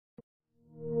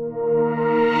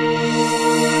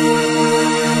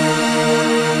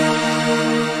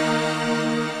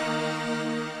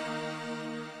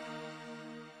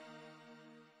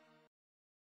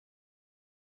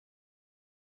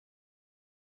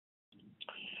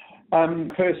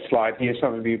First slide here,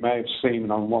 some of you may have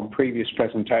seen on one previous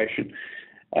presentation,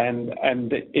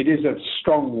 and it is a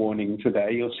strong warning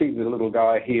today. You'll see the little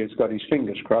guy here has got his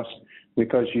fingers crossed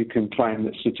because you can claim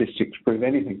that statistics prove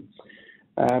anything.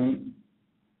 In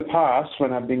the past,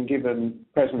 when I've been given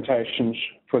presentations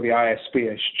for the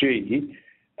ISBSG,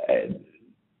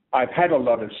 I've had a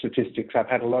lot of statistics, I've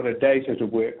had a lot of data to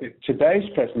work with. Today's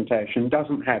presentation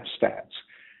doesn't have stats.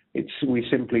 We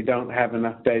simply don't have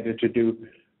enough data to do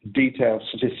detailed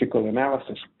statistical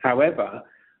analysis. However,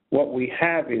 what we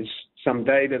have is some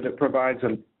data that provides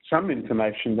some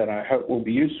information that I hope will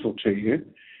be useful to you,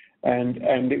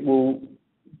 and it will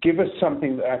give us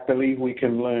something that I believe we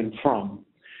can learn from.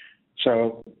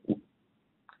 So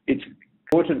it's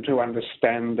important to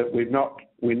understand that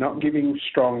we're not giving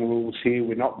strong rules here.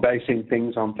 We're not basing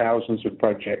things on thousands of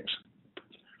projects.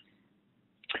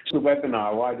 So the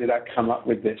webinar, why did I come up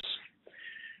with this?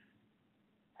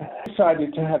 I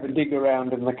decided to have a dig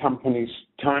around in the company's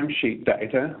timesheet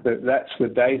data. That's the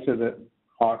data that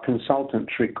our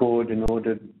consultants record in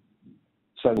order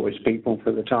to invoice people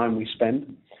for the time we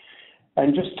spend,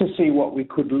 and just to see what we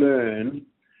could learn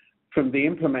from the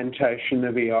implementation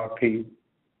of ERP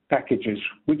packages,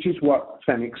 which is what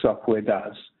Fenwick Software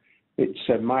does. It's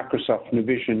a Microsoft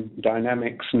Navision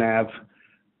Dynamics Nav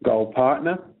Gold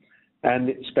Partner, and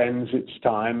it spends its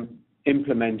time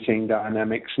implementing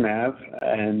Dynamics Nav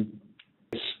and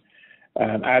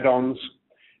add-ons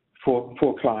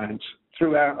for clients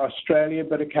throughout Australia,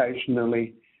 but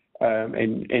occasionally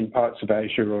in parts of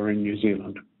Asia or in New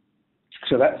Zealand.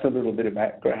 So that's a little bit of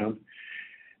background.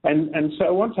 And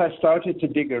so once I started to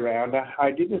dig around,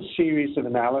 I did a series of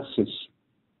analysis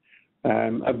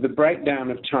of the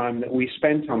breakdown of time that we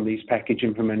spent on these package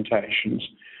implementations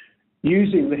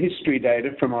using the history data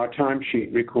from our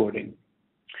timesheet recording.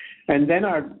 And then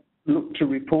I looked to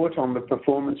report on the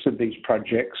performance of these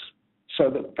projects so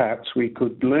that perhaps we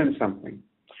could learn something.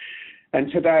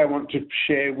 And today I want to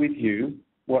share with you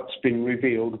what's been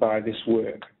revealed by this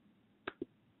work.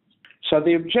 So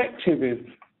the objective of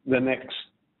the next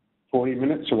 40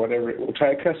 minutes or whatever it will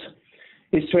take us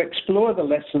is to explore the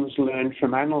lessons learned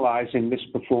from analysing this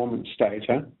performance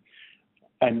data,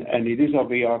 and it is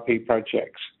of ERP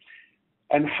projects,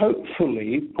 and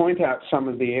hopefully point out some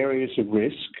of the areas of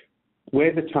risk,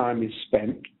 where the time is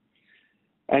spent,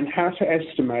 and how to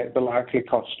estimate the likely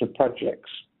cost of projects.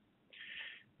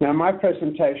 Now, my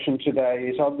presentation today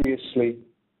is obviously the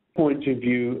point of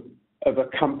view of a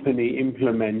company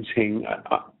implementing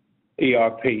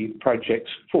ERP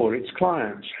projects for its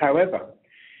clients. However,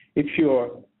 if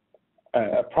you're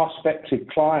a prospective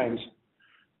client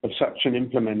of such an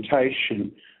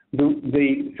implementation,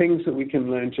 the things that we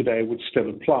can learn today would still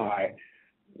apply.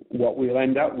 What we'll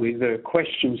end up with are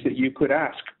questions that you could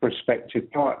ask prospective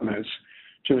partners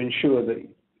to ensure that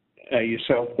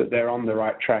yourself that they're on the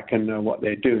right track and know what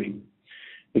they're doing.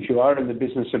 If you are in the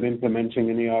business of implementing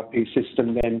an ERP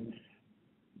system, then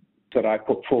that I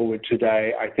put forward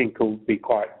today, I think will be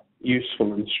quite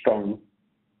useful and strong.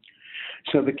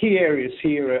 So the key areas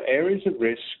here are areas of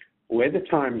risk, where the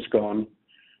time's gone,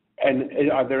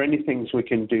 and are there any things we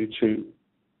can do to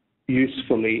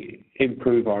usefully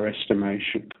improve our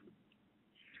estimation.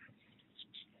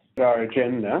 Our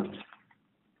agenda,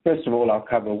 first of all, I'll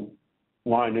cover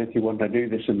why on earth you want to do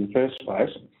this in the first place.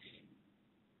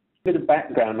 A bit of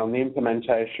background on the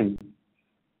implementation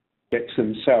projects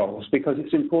themselves, because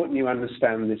it's important you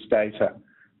understand this data.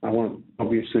 I won't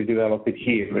obviously develop it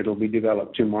here. It'll be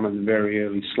developed in one of the very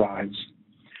early slides.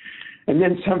 And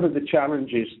then some of the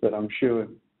challenges that I'm sure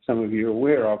some of you are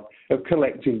aware of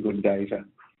collecting good data.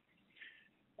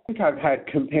 I think I've had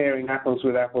comparing apples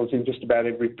with apples in just about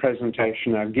every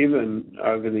presentation I've given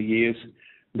over the years,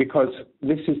 because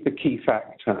this is the key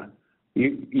factor.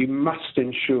 You must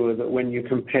ensure that when you're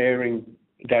comparing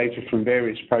data from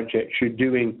various projects, you're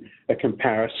doing a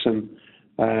comparison,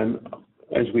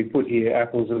 as we put here,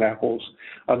 apples and apples.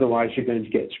 Otherwise, you're going to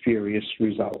get spurious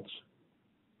results.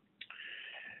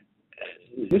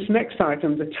 This next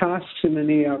item, the tasks in an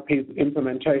ERP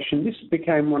implementation, this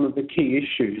became one of the key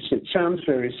issues. It sounds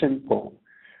very simple.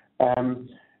 In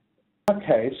our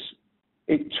case,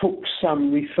 it took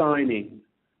some refining.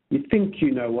 You think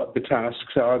you know what the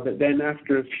tasks are, but then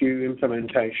after a few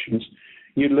implementations,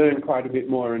 you learn quite a bit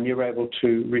more and you're able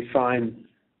to refine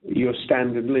your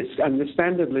standard list. And the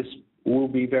standard list will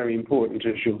be very important,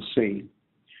 as you'll see.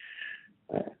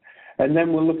 And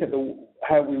then we'll look at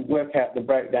how we work out the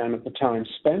breakdown of the time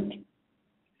spent,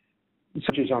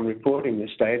 such as on reporting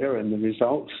this data and the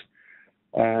results.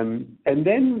 And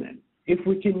then if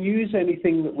we can use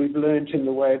anything that we've learned in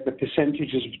the way of the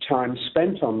percentages of time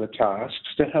spent on the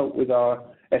tasks to help with our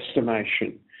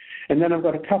estimation. And then I've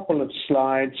got a couple of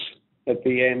slides at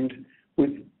the end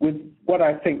with what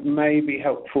I think may be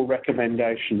helpful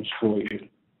recommendations for you.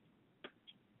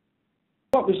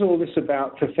 What was all this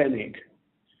about for Fenwick?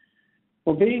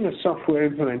 Well, being a software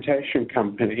implementation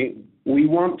company, we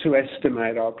want to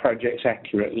estimate our projects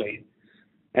accurately.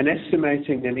 And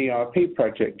estimating an ERP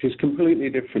project is completely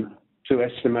different to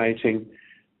estimating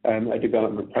a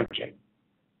development project.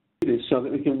 It is so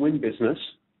that we can win business,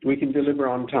 we can deliver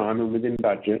on time and within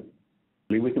budget,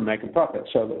 we can make a profit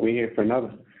so that we're here for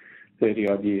another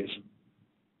 30-odd years.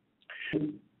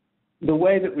 The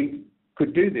way that we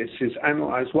could do this is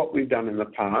analyze what we've done in the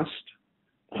past,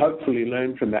 hopefully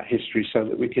learn from that history so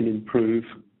that we can improve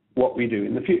what we do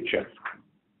in the future.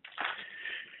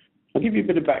 I'll give you a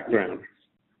bit of background.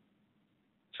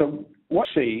 So what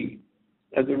I see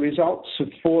are the results of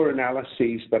 4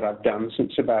 analyses that I've done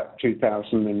since about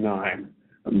 2009,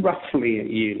 roughly at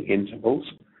yearly intervals,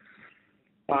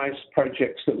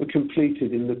 projects that were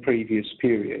completed in the previous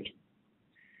period.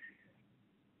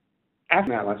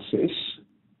 After analysis,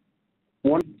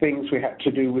 one of the things we had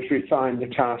to do was refine the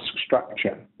task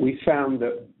structure. We found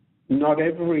that not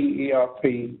every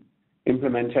ERP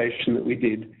implementation that we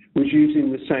did was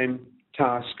using the same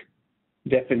task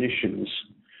definitions.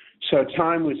 So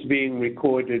time was being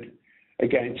recorded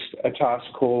against a task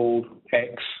called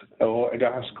X or a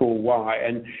task called Y.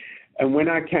 And when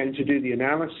I came to do the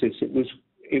analysis,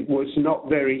 it was not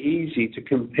very easy to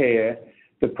compare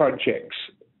the projects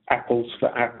apples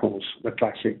for apples, the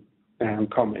classic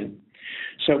comment.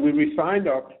 So we refined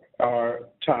our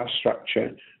task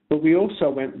structure, but we also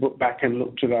went back and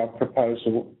looked at our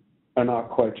proposal and our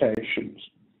quotations.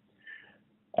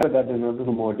 I'll add that in a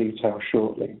little more detail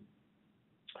shortly.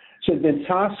 So the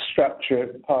task structure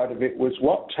part of it was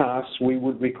what tasks we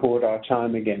would record our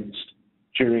time against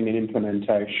during an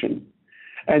implementation.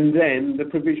 And then the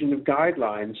provision of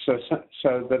guidelines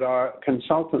so that our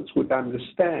consultants would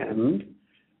understand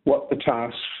what the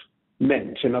tasks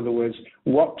meant. In other words,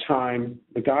 what time,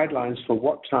 the guidelines for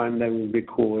what time they will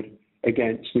record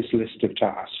against this list of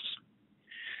tasks.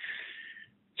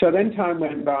 So then time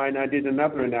went by and I did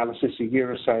another analysis a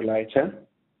year or so later,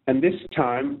 and this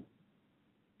time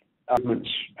arguments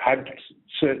had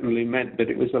certainly meant that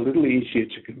it was a little easier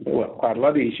to, well, quite a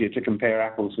lot easier to compare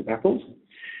apples with apples.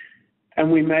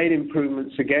 And we made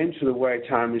improvements again to the way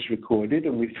time is recorded,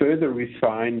 and we further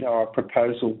refined our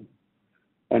proposal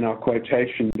and our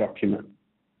quotation document.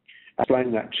 I'll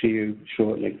explain that to you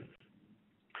shortly.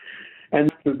 And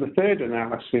for the third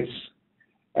analysis,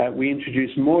 we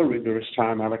introduced more rigorous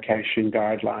time allocation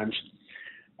guidelines,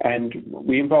 and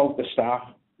we involved the staff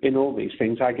in all these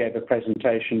things. I gave a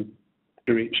presentation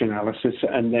to each analysis,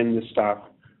 and then the staff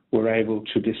were able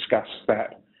to discuss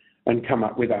that and come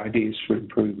up with ideas for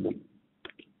improvement.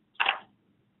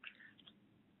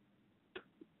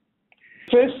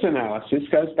 First analysis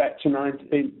goes back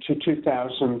to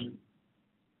 2000.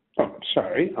 Oh,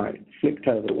 sorry, I flicked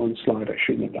over one slide. I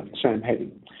shouldn't have done. Same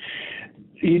heading.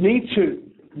 You need to.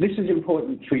 This is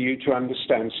important for you to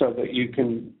understand so that you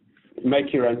can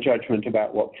make your own judgment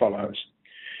about what follows.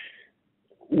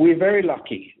 We're very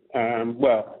lucky.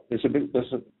 Well, there's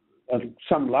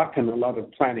some luck and a lot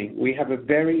of planning. We have a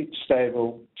very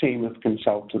stable team of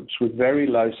consultants with very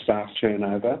low staff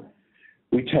turnover.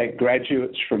 We take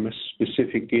graduates from a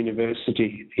specific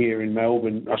university here in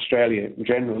Melbourne, Australia.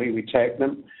 Generally, we take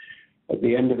them. At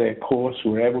the end of their course,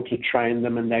 we're able to train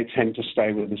them, and they tend to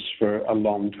stay with us for a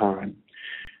long time.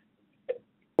 It's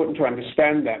important to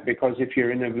understand that, because if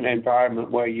you're in an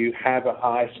environment where you have a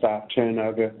high staff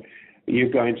turnover,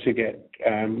 you're going to get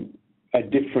a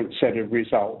different set of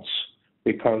results,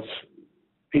 because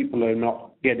people are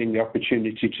not getting the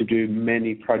opportunity to do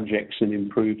many projects and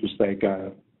improve as they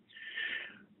go.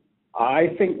 I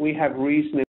think we have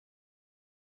reason